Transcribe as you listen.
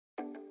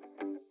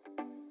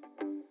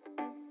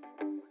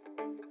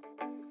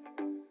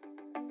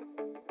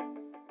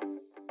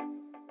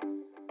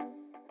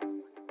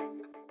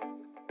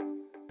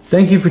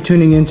Thank you for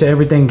tuning in to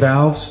Everything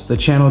Valves, the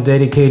channel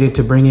dedicated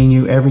to bringing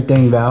you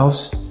everything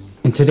valves.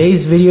 In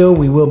today's video,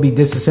 we will be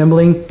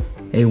disassembling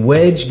a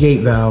wedge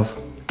gate valve.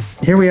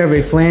 Here we have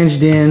a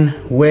flanged in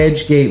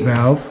wedge gate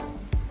valve.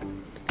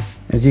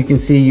 As you can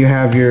see, you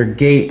have your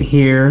gate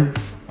here,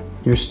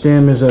 your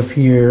stem is up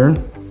here.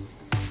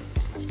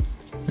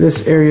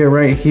 This area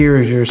right here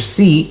is your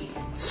seat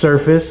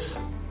surface.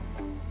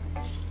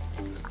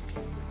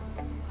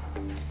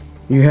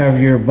 You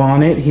have your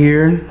bonnet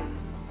here,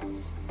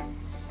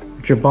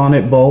 with your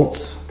bonnet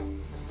bolts.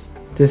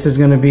 This is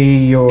going to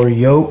be your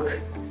yoke.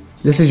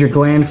 This is your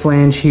gland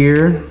flange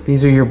here.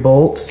 These are your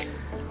bolts.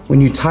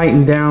 When you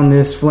tighten down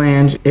this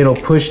flange, it'll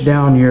push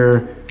down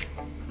your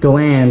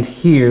gland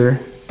here,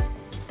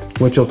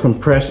 which will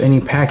compress any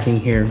packing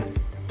here.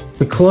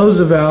 To close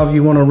the valve,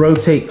 you want to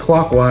rotate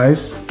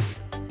clockwise.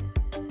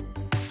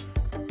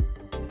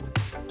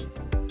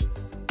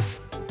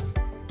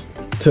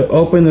 To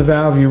open the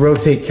valve, you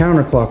rotate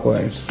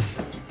counterclockwise.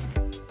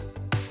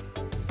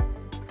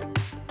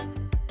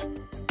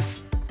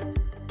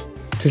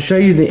 To show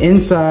you the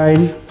inside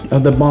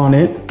of the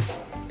bonnet,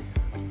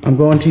 I'm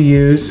going to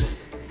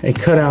use a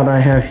cutout I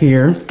have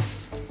here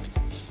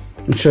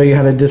and show you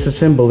how to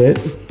disassemble it.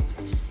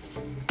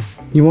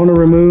 You want to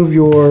remove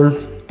your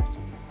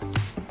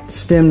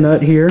stem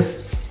nut here.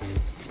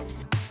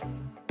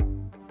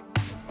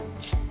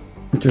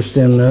 With your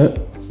stem nut.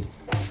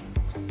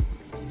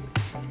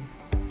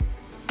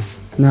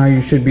 Now you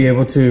should be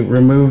able to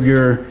remove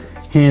your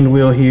hand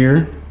wheel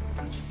here.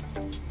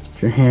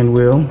 Your hand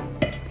wheel.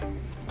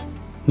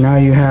 Now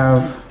you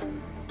have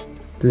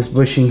this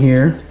bushing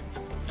here,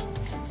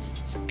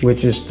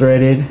 which is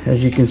threaded.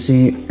 As you can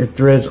see, it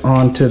threads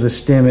onto the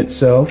stem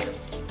itself.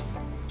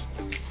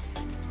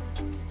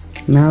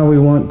 Now we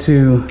want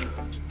to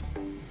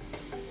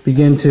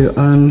begin to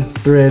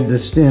unthread the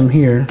stem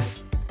here.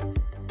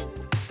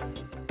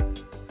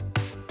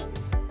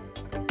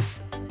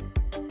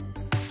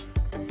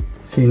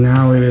 See,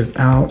 now it is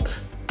out.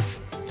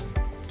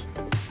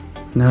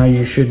 Now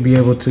you should be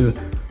able to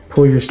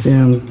pull your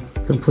stem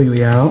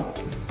completely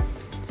out.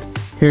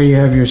 Here you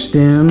have your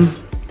stem,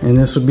 and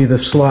this would be the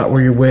slot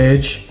where your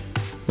wedge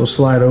will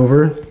slide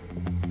over.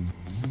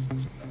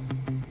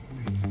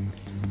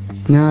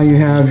 Now you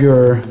have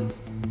your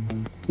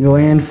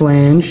gland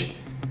flange,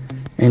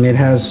 and it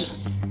has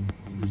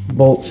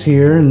bolts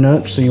here,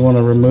 nuts, so you want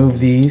to remove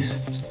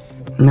these.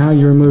 Now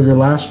you remove your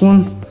last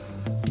one,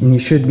 and you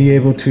should be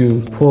able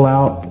to pull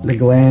out the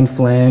gland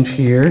flange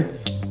here.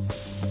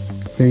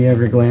 Here you have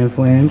your gland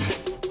flange.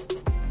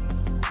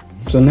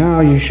 So now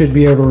you should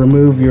be able to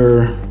remove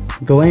your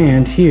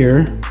gland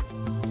here.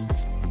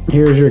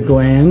 Here's your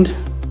gland,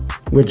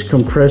 which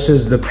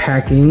compresses the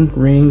packing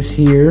rings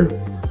here.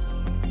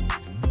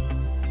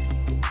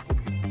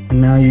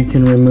 And now you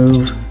can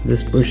remove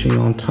this bushing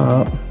on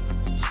top,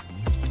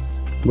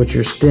 which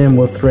your stem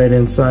will thread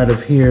inside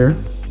of here.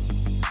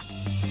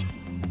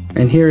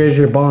 And here is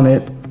your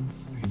bonnet.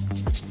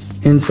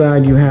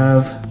 Inside you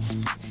have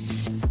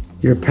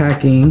your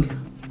packing.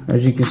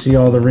 As you can see,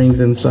 all the rings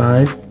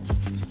inside.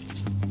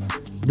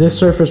 This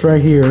surface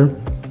right here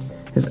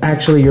is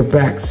actually your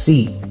back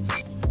seat.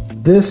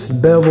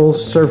 This bevel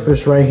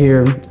surface right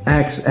here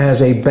acts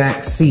as a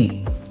back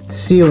seat,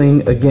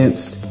 sealing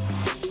against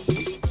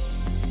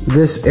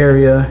this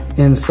area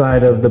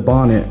inside of the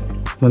bonnet.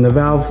 When the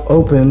valve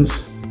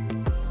opens,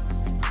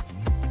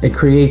 it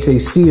creates a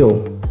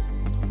seal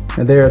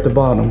there at the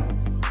bottom,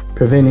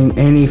 preventing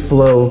any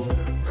flow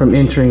from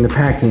entering the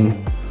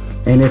packing.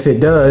 And if it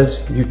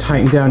does, you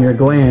tighten down your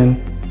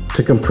gland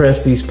to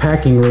compress these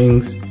packing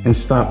rings and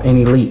stop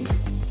any leak.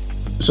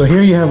 So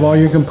here you have all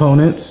your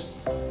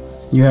components.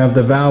 You have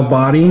the valve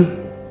body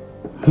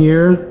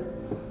here.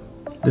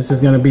 This is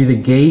going to be the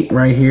gate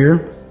right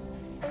here.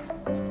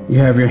 You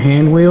have your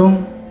hand wheel.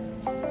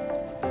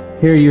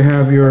 Here you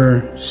have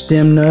your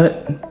stem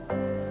nut,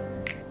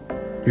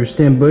 your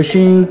stem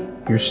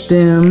bushing, your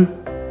stem,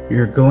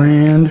 your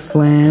gland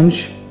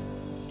flange,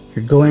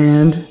 your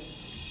gland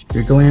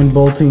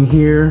bolting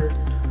here,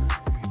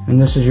 and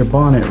this is your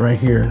bonnet right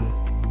here.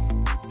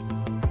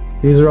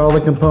 These are all the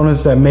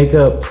components that make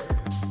up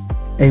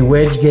a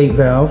wedge gate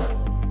valve.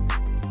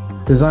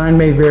 Design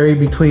may vary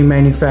between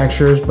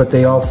manufacturers, but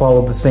they all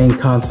follow the same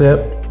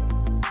concept.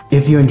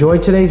 If you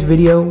enjoyed today's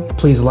video,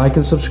 please like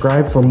and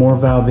subscribe for more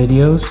valve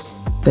videos.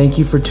 Thank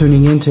you for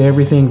tuning in to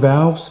Everything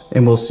Valves,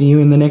 and we'll see you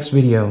in the next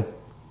video.